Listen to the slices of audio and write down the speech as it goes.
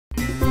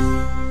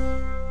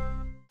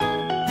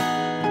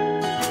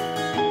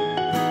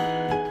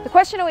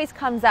question always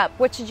comes up,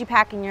 what should you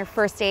pack in your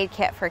first aid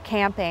kit for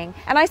camping?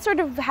 And I sort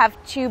of have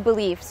two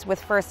beliefs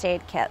with first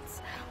aid kits.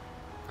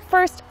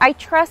 First, I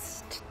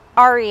trust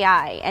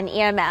REI and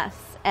EMS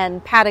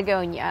and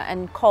Patagonia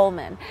and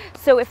Coleman.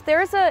 So if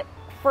there's a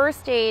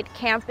first aid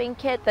camping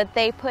kit that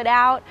they put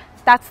out,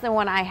 that's the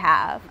one I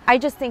have. I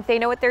just think they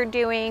know what they're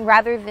doing.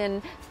 Rather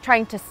than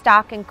trying to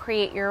stock and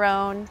create your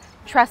own,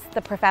 trust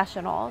the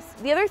professionals.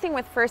 The other thing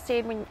with first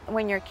aid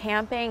when you're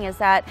camping is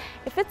that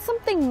if it's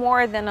something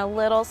more than a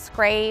little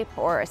scrape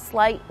or a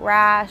slight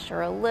rash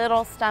or a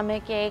little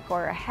stomach ache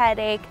or a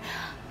headache,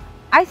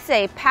 I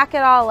say pack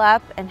it all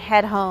up and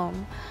head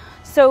home.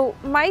 So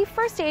my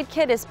first aid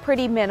kit is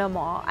pretty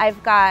minimal.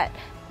 I've got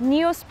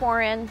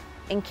Neosporin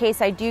in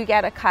case I do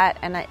get a cut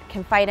and it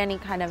can fight any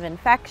kind of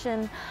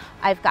infection.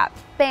 I've got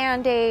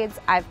Band-Aids,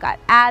 I've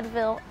got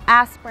Advil,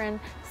 aspirin,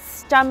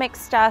 stomach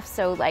stuff,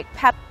 so like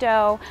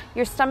Pepto.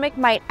 Your stomach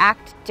might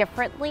act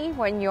differently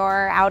when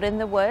you're out in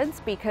the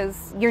woods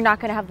because you're not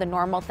going to have the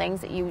normal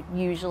things that you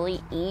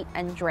usually eat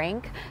and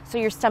drink. So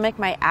your stomach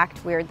might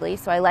act weirdly,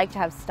 so I like to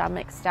have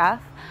stomach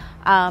stuff.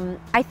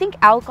 I think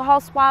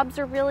alcohol swabs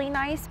are really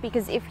nice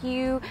because if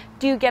you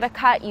do get a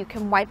cut, you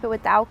can wipe it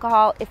with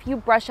alcohol. If you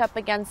brush up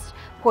against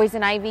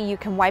poison ivy, you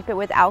can wipe it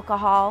with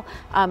alcohol.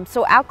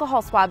 So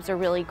alcohol swabs are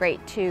really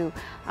great too.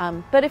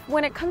 But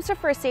when it comes to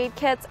first aid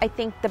kits, I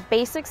think the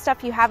basic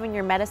stuff you have in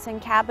your medicine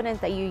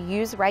cabinet that you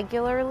use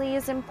regularly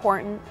is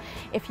important.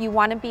 If you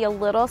want to be a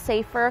little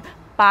safer,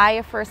 buy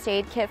a first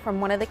aid kit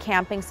from one of the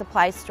camping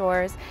supply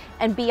stores.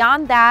 And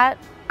beyond that,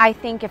 I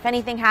think if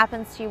anything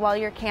happens to you while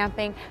you're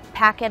camping,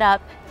 pack it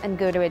up and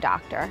go to a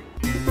doctor.